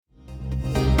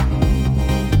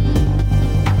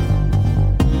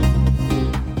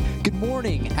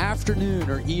afternoon,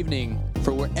 or evening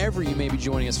for wherever you may be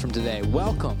joining us from today.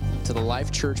 Welcome to the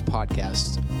Life Church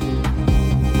Podcast.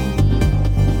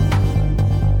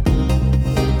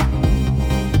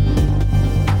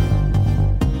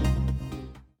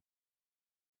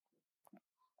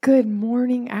 Good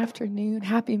morning, afternoon.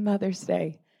 Happy Mother's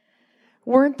Day.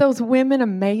 Weren't those women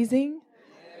amazing?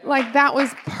 Like, that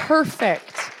was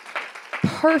perfect.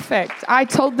 Perfect. I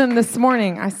told them this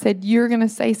morning, I said, you're going to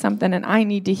say something and I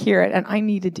need to hear it. And I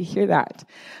needed to hear that.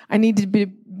 I needed to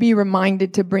be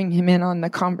reminded to bring him in on the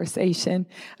conversation.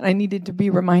 And I needed to be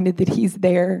reminded that he's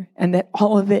there and that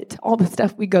all of it, all the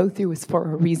stuff we go through is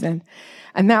for a reason.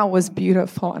 And that was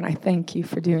beautiful. And I thank you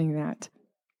for doing that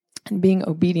and being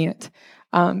obedient.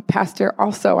 Pastor,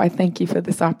 also, I thank you for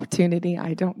this opportunity.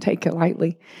 I don't take it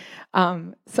lightly.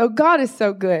 So God is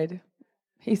so good.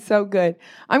 He's so good.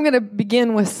 I'm going to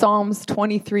begin with Psalms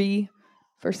 23,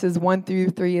 verses 1 through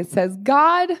 3. It says,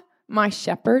 God, my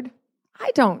shepherd,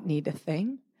 I don't need a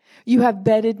thing. You have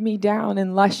bedded me down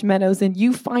in lush meadows, and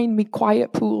you find me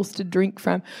quiet pools to drink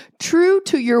from. True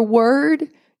to your word,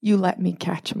 you let me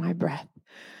catch my breath.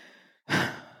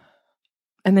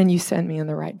 And then you send me in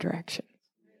the right direction.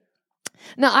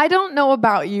 Now, I don't know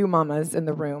about you mamas in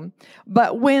the room,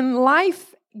 but when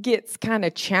life gets kind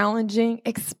of challenging,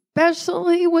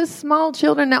 especially with small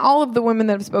children. Now, all of the women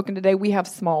that have spoken today, we have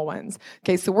small ones.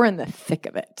 Okay, so we're in the thick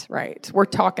of it, right? We're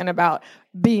talking about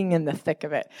being in the thick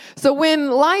of it. So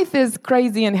when life is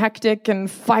crazy and hectic and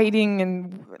fighting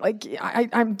and like,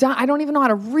 I'm done, I don't even know how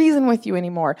to reason with you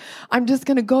anymore. I'm just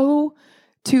going to go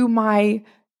to my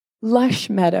lush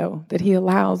meadow that he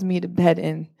allows me to bed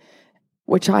in,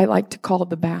 which I like to call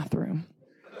the bathroom.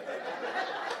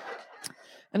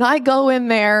 And I go in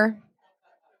there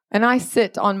and I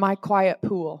sit on my quiet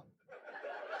pool.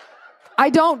 I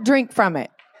don't drink from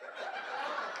it.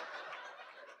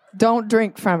 Don't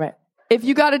drink from it. If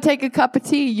you got to take a cup of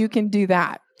tea, you can do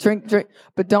that. Drink,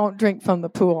 but don't drink from the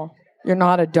pool. You're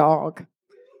not a dog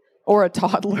or a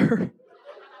toddler.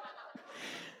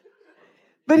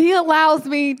 But he allows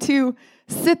me to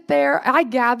sit there. I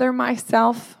gather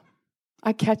myself.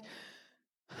 I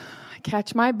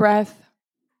catch my breath.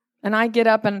 And I get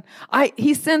up and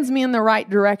he sends me in the right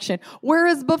direction.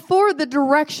 Whereas before the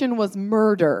direction was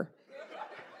murder.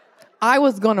 I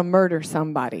was going to murder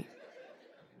somebody.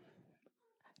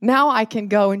 Now I can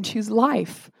go and choose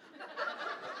life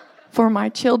for my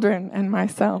children and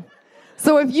myself.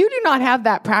 So if you do not have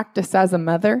that practice as a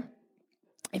mother,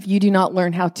 if you do not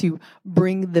learn how to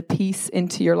bring the peace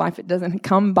into your life, it doesn't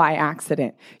come by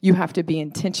accident. You have to be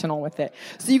intentional with it.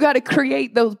 So you got to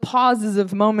create those pauses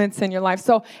of moments in your life.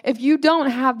 So if you don't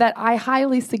have that, I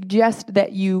highly suggest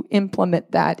that you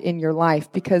implement that in your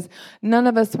life because none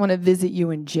of us want to visit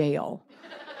you in jail.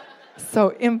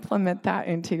 So implement that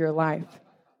into your life.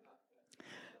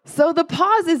 So the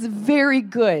pause is very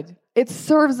good. It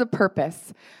serves a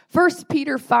purpose. 1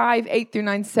 Peter 5, 8 through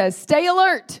 9 says, stay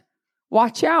alert.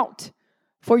 Watch out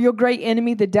for your great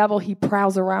enemy, the devil. He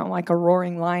prowls around like a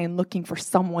roaring lion looking for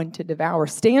someone to devour.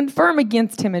 Stand firm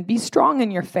against him and be strong in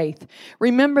your faith.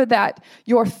 Remember that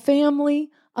your family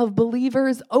of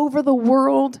believers over the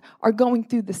world are going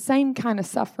through the same kind of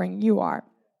suffering you are.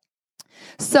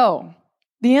 So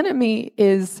the enemy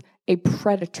is a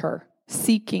predator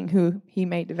seeking who he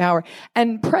may devour.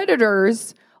 And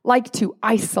predators like to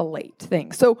isolate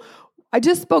things. So I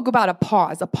just spoke about a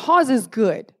pause. A pause is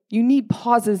good. You need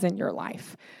pauses in your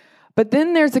life. But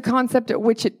then there's a concept at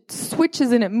which it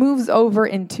switches and it moves over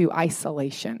into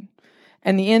isolation.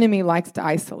 And the enemy likes to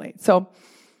isolate. So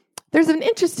there's an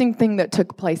interesting thing that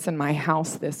took place in my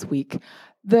house this week.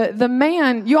 The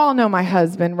man, you all know my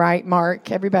husband, right?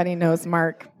 Mark. Everybody knows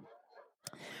Mark.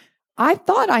 I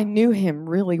thought I knew him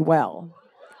really well.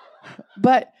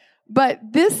 But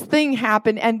this thing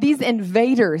happened, and these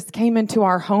invaders came into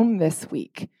our home this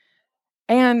week.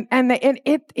 And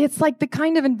it's like the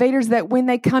kind of invaders that when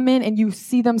they come in and you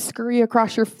see them scurry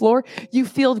across your floor, you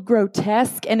feel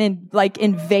grotesque and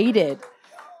invaded.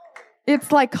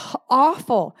 It's like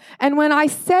awful. And when I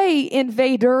say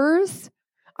invaders,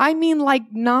 I mean like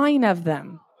 9 of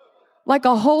them, like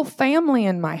a whole family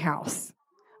in my house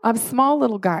of small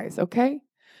little guys. Okay.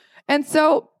 And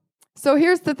so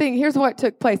here's the thing. Here's what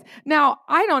took place. Now,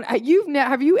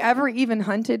 have you ever even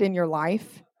hunted in your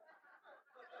life?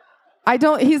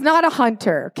 He's not a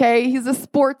hunter, okay? He's a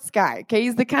sports guy, okay?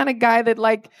 He's the kind of guy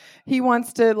that he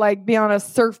wants to be on a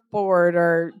surfboard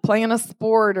or playing a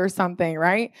sport or something,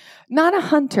 right? Not a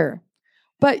hunter.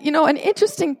 But, an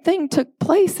interesting thing took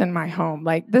place in my home.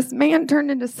 This man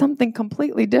turned into something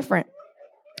completely different.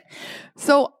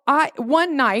 So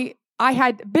one night I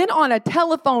had been on a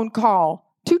telephone call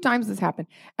to times this happened.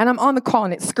 And I'm on the call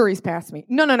and it scurries past me.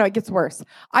 No, it gets worse.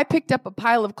 I picked up a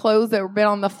pile of clothes that were been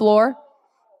on the floor,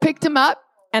 picked them up,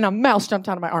 and a mouse jumped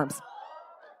out of my arms.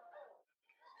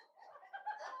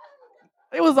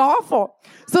 It was awful.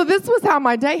 So this was how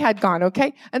my day had gone,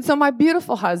 okay? And so my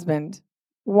beautiful husband,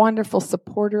 wonderful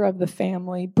supporter of the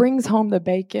family, brings home the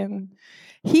bacon.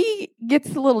 He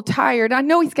gets a little tired. I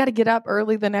know he's got to get up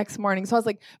early the next morning. So I was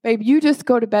like, babe, you just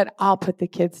go to bed. I'll put the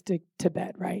kids to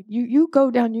bed, right? You go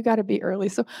down. You got to be early.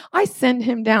 So I send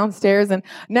him downstairs, and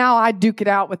now I duke it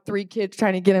out with 3 kids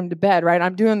trying to get him to bed, right?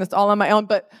 I'm doing this all on my own,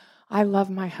 but I love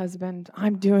my husband.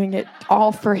 I'm doing it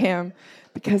all for him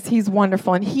because he's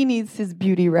wonderful and he needs his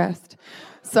beauty rest.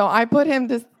 So I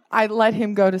let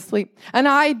him go to sleep. And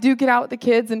I duke it out with the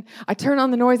kids, and I turn on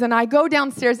the noise, and I go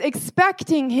downstairs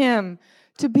expecting him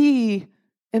to be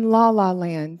in La La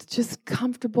Land, just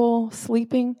comfortable,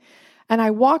 sleeping. And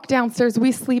I walk downstairs.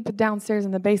 We sleep downstairs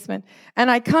in the basement.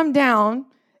 And I come down,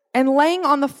 and laying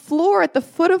on the floor at the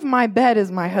foot of my bed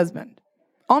is my husband,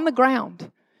 on the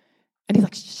ground. And he's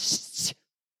like, shh.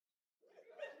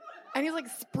 And he's like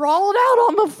sprawled out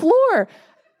on the floor.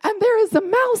 And there is a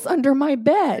mouse under my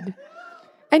bed.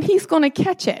 And he's going to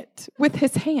catch it with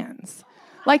his hands,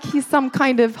 like he's some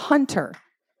kind of hunter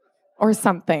or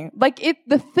something.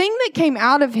 The thing that came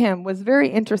out of him was very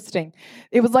interesting.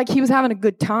 It was like he was having a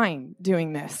good time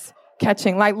doing this,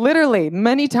 catching, like literally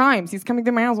many times. He's coming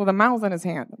through my house with a mouse in his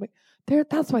hand.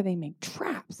 That's why they make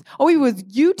traps. Oh, he was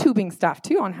YouTubing stuff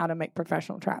too on how to make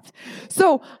professional traps.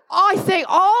 So I say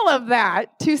all of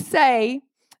that to say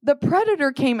the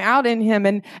predator came out in him,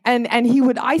 and he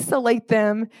would isolate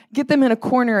them, get them in a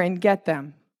corner and get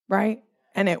them, right?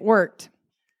 And it worked.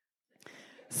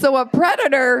 So a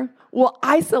predator will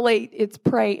isolate its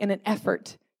prey in an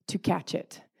effort to catch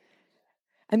it.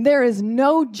 And there is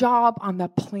no job on the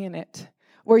planet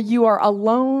where you are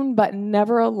alone but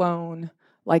never alone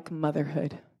like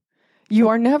motherhood. You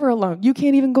are never alone. You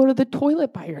can't even go to the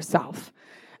toilet by yourself.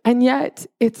 And yet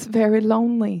it's very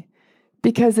lonely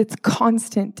because it's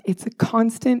constant. It's a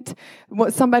constant.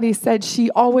 What somebody said,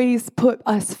 she always put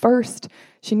us first.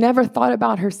 She never thought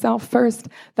about herself first.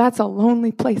 That's a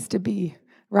lonely place to be,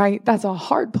 right? That's a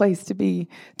hard place to be,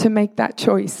 to make that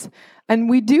choice. And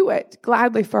we do it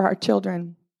gladly for our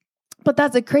children. But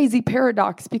that's a crazy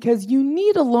paradox because you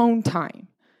need alone time.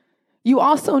 You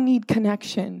also need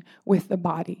connection with the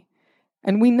body.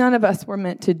 And none of us were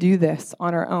meant to do this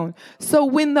on our own. So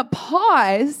when the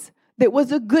pause that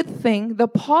was a good thing, the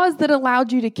pause that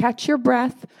allowed you to catch your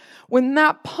breath, when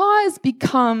that pause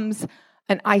becomes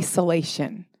an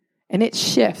isolation, and it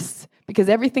shifts because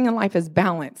everything in life is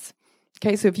balance.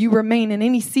 Okay, so if you remain in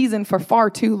any season for far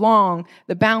too long,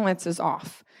 the balance is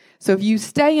off. So if you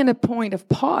stay in a point of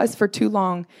pause for too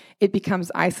long, it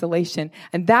becomes isolation.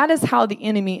 And that is how the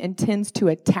enemy intends to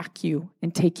attack you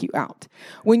and take you out.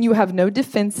 When you have no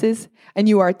defenses and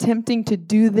you are attempting to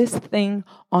do this thing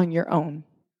on your own.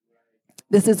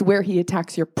 This is where he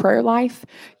attacks your prayer life,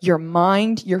 your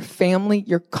mind, your family,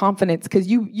 your confidence, because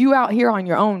you out here on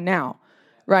your own now,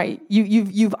 right?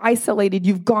 You've isolated,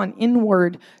 you've gone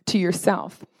inward to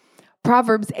yourself.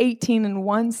 Proverbs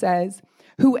 18:1 says,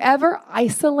 whoever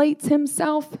isolates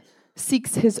himself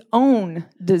seeks his own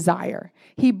desire.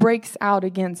 He breaks out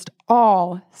against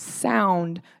all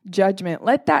sound judgment.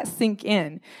 Let that sink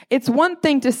in. It's one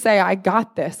thing to say, I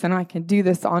got this and I can do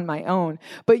this on my own.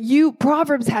 But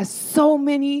Proverbs has so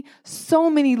many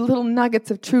little nuggets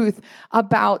of truth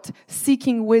about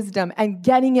seeking wisdom and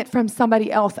getting it from somebody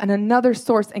else and another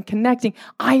source and connecting.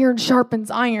 Iron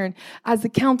sharpens iron as the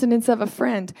countenance of a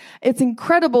friend. It's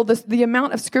incredible the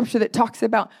amount of scripture that talks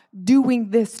about doing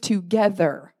this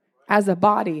together as a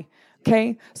body.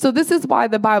 Okay, so this is why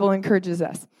the Bible encourages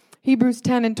us. Hebrews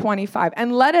 10:25.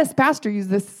 And let us, Pastor used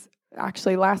this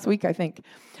actually last week, I think.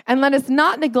 And let us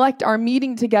not neglect our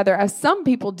meeting together as some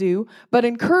people do, but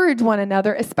encourage one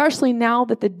another, especially now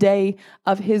that the day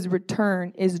of his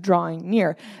return is drawing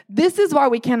near. This is why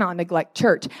we cannot neglect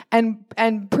church. And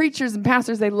preachers and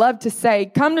pastors, they love to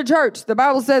say, come to church. The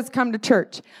Bible says come to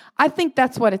church. I think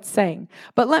that's what it's saying.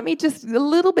 But let me just a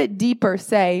little bit deeper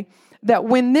say, that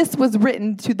when this was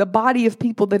written to the body of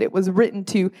people that it was written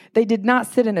to, they did not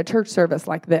sit in a church service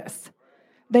like this.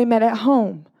 They met at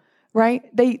home, right?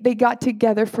 They got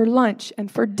together for lunch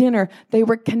and for dinner. They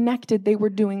were connected. They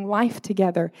were doing life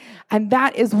together. And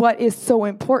that is what is so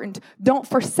important. Don't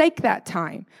forsake that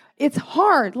time. It's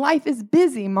hard. Life is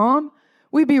busy, Mom.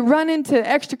 We'd be running to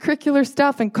extracurricular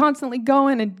stuff and constantly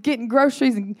going and getting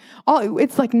groceries and all.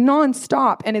 It's like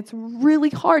nonstop. And it's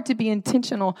really hard to be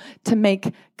intentional to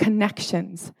make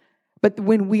connections. But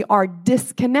when we are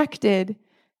disconnected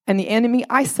and the enemy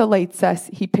isolates us,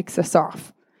 he picks us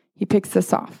off. He picks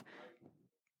this off.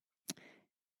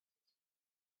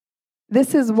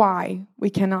 This is why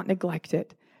we cannot neglect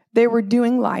it. They were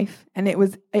doing life, and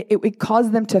it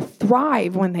caused them to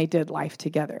thrive when they did life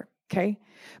together, okay?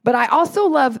 But I also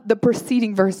love the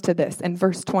preceding verse to this. In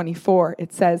verse 24,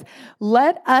 it says,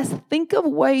 let us think of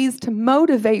ways to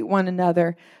motivate one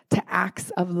another to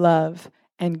acts of love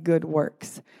and good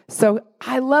works. So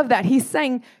I love that. He's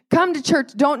saying, come to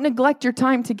church. Don't neglect your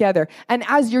time together. And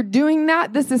as you're doing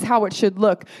that, this is how it should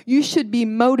look. You should be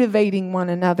motivating one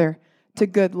another to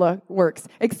good works,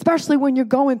 especially when you're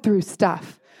going through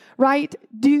stuff, right?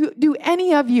 Do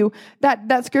any of you,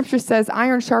 that scripture says,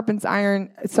 iron sharpens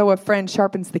iron, so a friend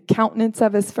sharpens the countenance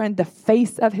of his friend, the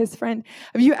face of his friend.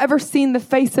 Have you ever seen the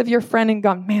face of your friend and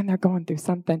gone, man, they're going through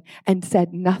something, and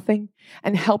said nothing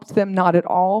and helped them not at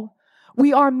all?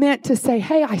 We are meant to say,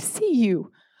 hey, I see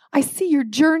you. I see your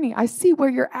journey. I see where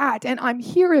you're at, and I'm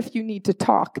here if you need to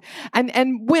talk.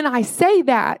 And when I say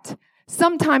that,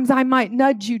 sometimes I might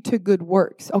nudge you to good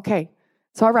works. Okay,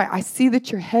 it's all right. I see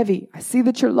that you're heavy. I see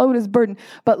that your load is burdened.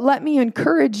 But let me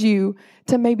encourage you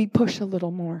to maybe push a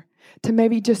little more, to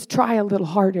maybe just try a little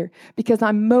harder, because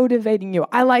I'm motivating you.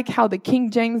 I like how the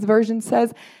King James Version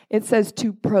says, it says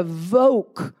to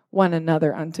provoke one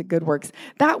another unto good works.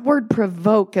 That word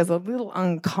provoke is a little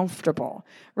uncomfortable,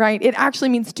 right? It actually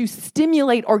means to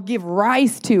stimulate or give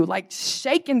rise to, like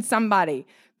shaking somebody.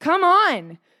 Come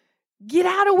on. Get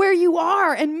out of where you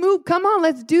are and move. Come on,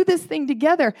 let's do this thing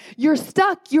together. You're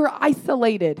stuck. You're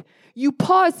isolated. You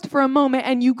paused for a moment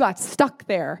and you got stuck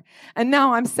there. And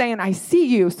now I'm saying, I see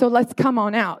you, so let's come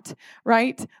on out,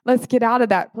 right? Let's get out of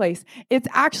that place. It's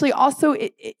actually also,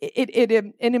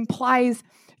 it implies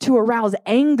to arouse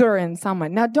anger in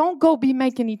someone. Now, don't go be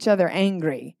making each other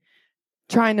angry,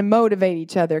 trying to motivate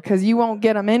each other, because you won't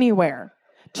get them anywhere.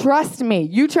 Trust me,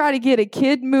 you try to get a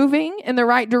kid moving in the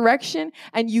right direction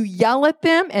and you yell at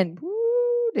them and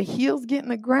the heels get in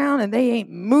the ground and they ain't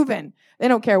moving. They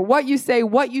don't care what you say,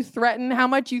 what you threaten, how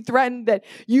much you threaten that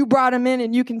you brought them in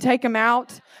and you can take them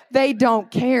out. They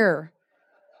don't care.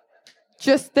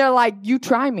 They're like, you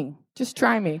try me. Just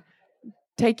try me.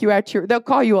 Take you at they'll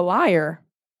call you a liar.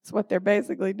 That's what they're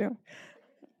basically doing.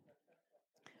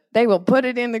 They will put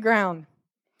it in the ground.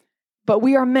 But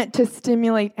we are meant to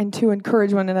stimulate and to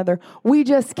encourage one another. We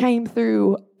just came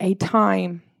through a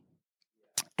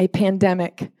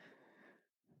pandemic,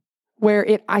 where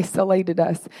it isolated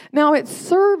us. Now, it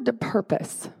served a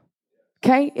purpose,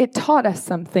 okay? It taught us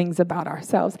some things about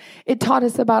ourselves. It taught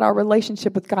us about our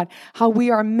relationship with God, how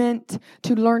we are meant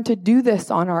to learn to do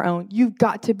this on our own. You've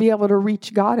got to be able to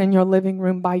reach God in your living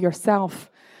room by yourself.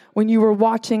 When you were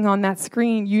watching on that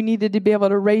screen, you needed to be able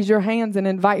to raise your hands and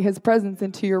invite his presence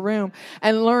into your room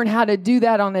and learn how to do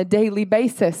that on a daily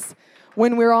basis.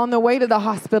 When we're on the way to the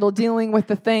hospital dealing with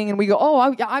the thing and we go,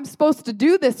 oh, I'm supposed to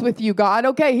do this with you, God.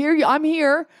 Okay, I'm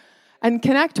here, and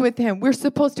connect with him. We're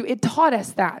supposed to. It taught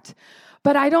us that.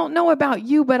 But I don't know about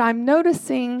you, but I'm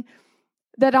noticing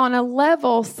that on a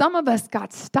level, some of us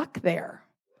got stuck there.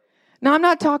 Now, I'm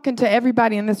not talking to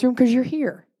everybody in this room because you're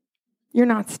here. You're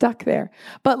not stuck there.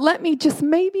 But let me just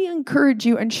maybe encourage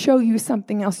you and show you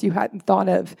something else you hadn't thought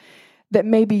of, that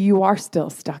maybe you are still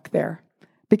stuck there,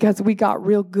 because we got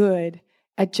real good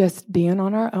at just being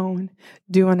on our own,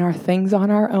 doing our things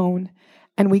on our own,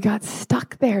 and we got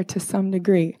stuck there to some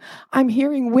degree. I'm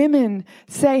hearing women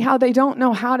say how they don't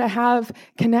know how to have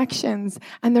connections,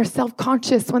 and they're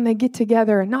self-conscious when they get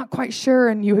together and not quite sure,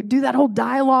 and you do that whole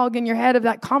dialogue in your head of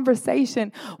that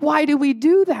conversation. Why do we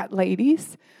do that,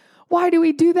 ladies? Why do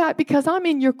we do that? Because I'm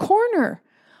in your corner.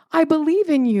 I believe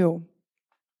in you.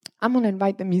 I'm going to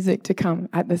invite the music to come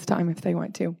at this time if they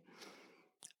want to.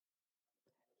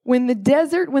 When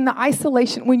the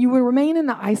isolation, when you remain in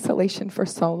the isolation for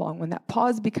so long, when that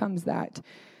pause becomes that,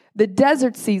 the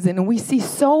desert season, and we see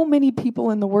so many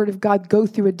people in the Word of God go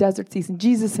through a desert season.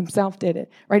 Jesus himself did it,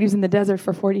 right? He was in the desert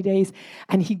for 40 days,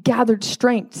 and he gathered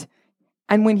strength.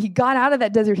 And when he got out of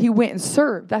that desert, he went and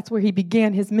served. That's where he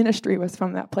began his ministry, was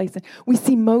from that place. And we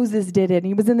see Moses did it, and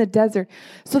he was in the desert.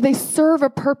 So they serve a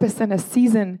purpose and a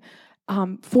season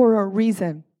for a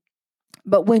reason.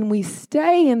 But when we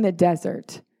stay in the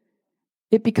desert,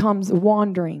 it becomes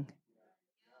wandering.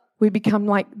 We become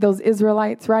like those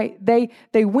Israelites, right?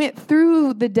 They went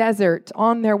through the desert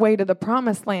on their way to the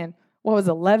promised land. What was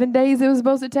it, 11 days it was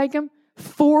supposed to take them?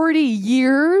 40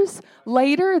 years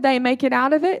later, they make it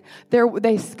out of it.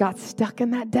 They got stuck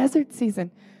in that desert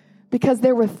season because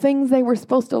there were things they were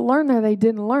supposed to learn there they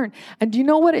didn't learn. And do you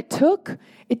know what it took?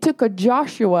 It took a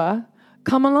Joshua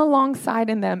coming alongside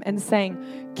in them and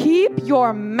saying, keep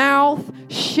your mouth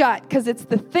shut, because it's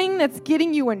the thing that's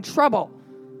getting you in trouble.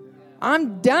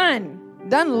 I'm done.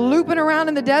 done looping around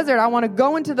in the desert. I want to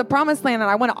go into the promised land and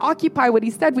I want to occupy what he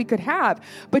said we could have.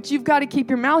 But you've got to keep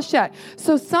your mouth shut.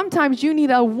 So sometimes you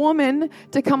need a woman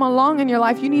to come along in your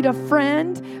life. You need a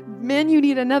friend. Men, you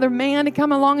need another man to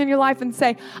come along in your life and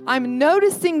say, I'm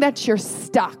noticing that you're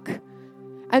stuck.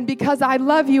 And because I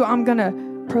love you, I'm going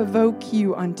to provoke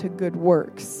you unto good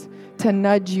works, to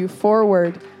nudge you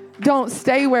forward. Don't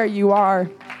stay where you are.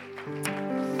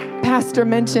 Pastor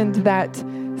mentioned that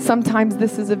sometimes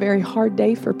this is a very hard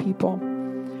day for people.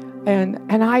 And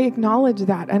I acknowledge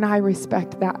that and I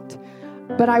respect that.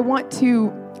 But I want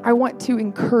to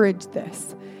encourage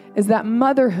this, is that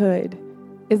motherhood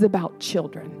is about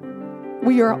children.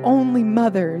 We are only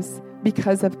mothers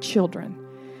because of children.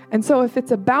 And so if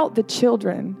it's about the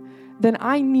children, then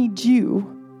I need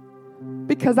you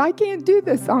because I can't do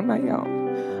this on my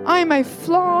own. I'm a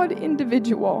flawed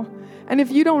individual. And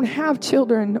if you don't have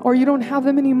children, or you don't have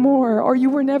them anymore, or you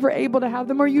were never able to have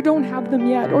them, or you don't have them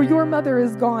yet, or your mother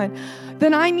is gone,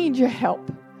 then I need your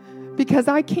help because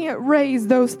I can't raise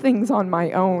those things on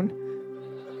my own.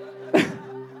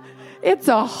 It's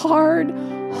a hard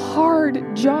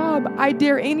job. I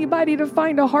dare anybody to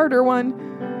find a harder one.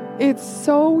 It's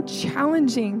so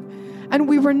challenging. And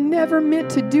we were never meant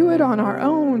to do it on our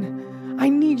own. I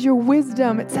need your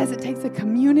wisdom. It says it takes a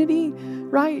community,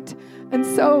 right? And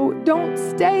so don't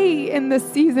stay in this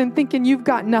season thinking you've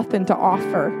got nothing to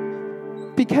offer,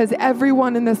 because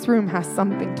everyone in this room has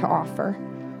something to offer.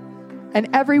 And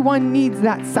everyone needs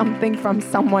that something from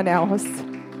someone else.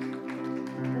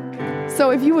 So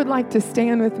if you would like to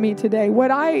stand with me today, what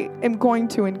I am going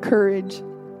to encourage,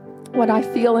 what I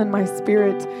feel in my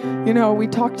spirit, we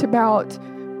talked about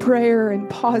prayer and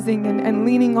pausing and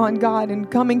leaning on God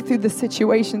and coming through the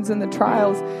situations and the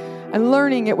trials and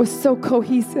learning. It was so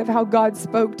cohesive how God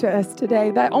spoke to us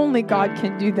today, that only God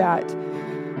can do that,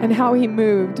 and how he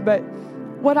moved. But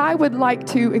what I would like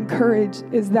to encourage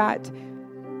is that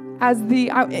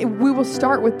we will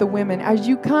start with the women. As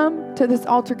you come to this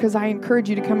altar, because I encourage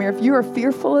you to come here. If you are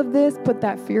fearful of this, put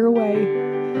that fear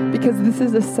away, because this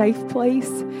is a safe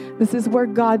place. This is where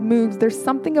God moves. There's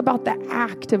something about the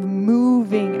act of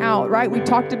moving out, right? We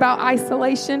talked about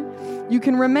isolation. You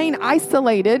can remain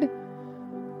isolated,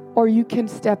 or you can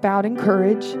step out in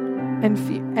courage and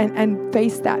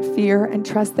face that fear and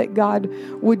trust that God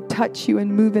would touch you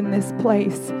and move in this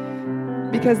place,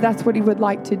 because that's what he would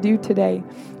like to do today.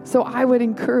 So I would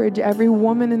encourage every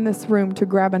woman in this room to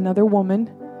grab another woman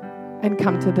and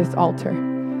come to this altar.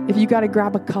 If you got to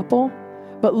grab a couple,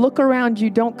 but look around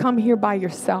you. Don't come here by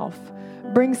yourself.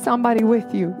 Bring somebody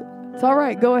with you. It's all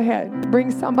right. Go ahead. Bring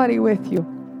somebody with you.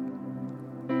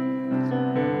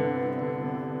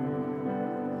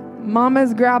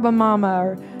 Mamas, grab a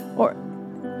mama, or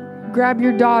grab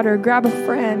your daughter, grab a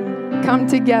friend. Come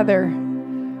together.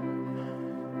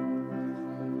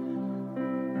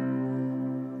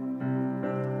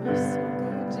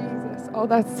 Oh,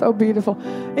 that's so beautiful.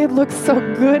 It looks so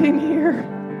good in here.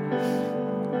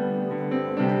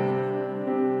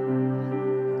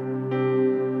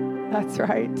 That's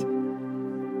right.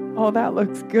 Oh, that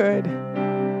looks good.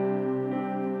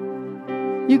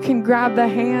 You can grab the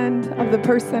hand of the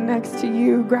person next to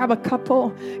you. Grab a couple.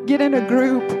 Get in a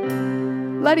group.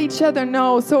 Let each other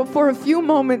know. So for a few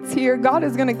moments here, God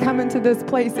is going to come into this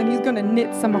place and he's going to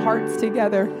knit some hearts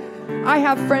together. I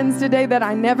have friends today that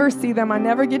I never see them. I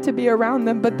never get to be around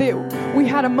them. But we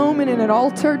had a moment in an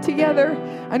altar together,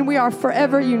 and we are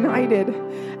forever united.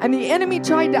 And the enemy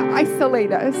tried to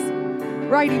isolate us,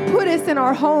 right? He put us in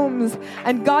our homes,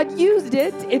 and God used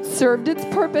it. It served its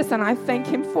purpose, and I thank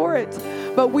him for it.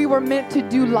 But we were meant to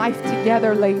do life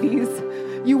together, ladies.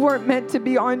 You weren't meant to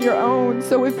be on your own.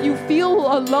 So if you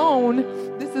feel alone,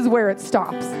 this is where it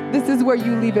stops. This is where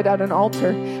you leave it at an altar.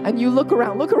 And you look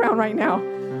around right now.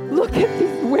 Look at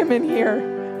these women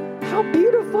here. How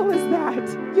beautiful is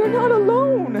that? You're not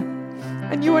alone.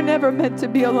 And you were never meant to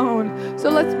be alone. So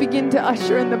let's begin to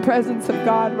usher in the presence of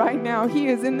God right now. He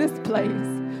is in this place.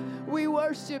 We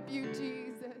worship you, Jesus.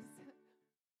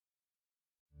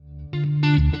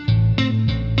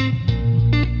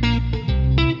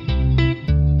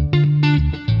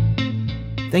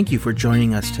 Thank you for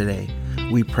joining us today.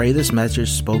 We pray this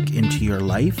message spoke into your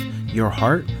life, your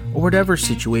heart, or whatever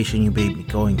situation you may be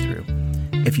going through.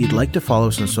 If you'd like to follow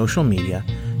us on social media,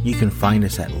 you can find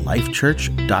us at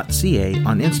lifechurch.ca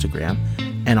on Instagram,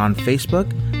 and on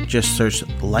Facebook, just search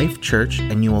Life Church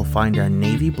and you will find our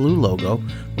navy blue logo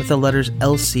with the letters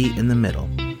LC in the middle.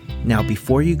 Now,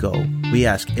 before you go, we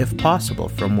ask, if possible,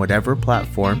 from whatever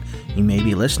platform you may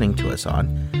be listening to us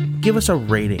on, give us a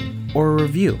rating or a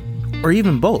review, or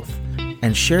even both.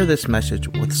 and share this message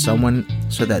with someone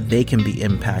so that they can be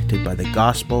impacted by the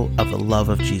gospel of the love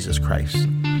of Jesus Christ.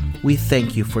 We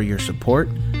thank you for your support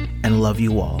and love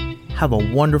you all. Have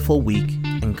a wonderful week,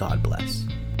 and God bless.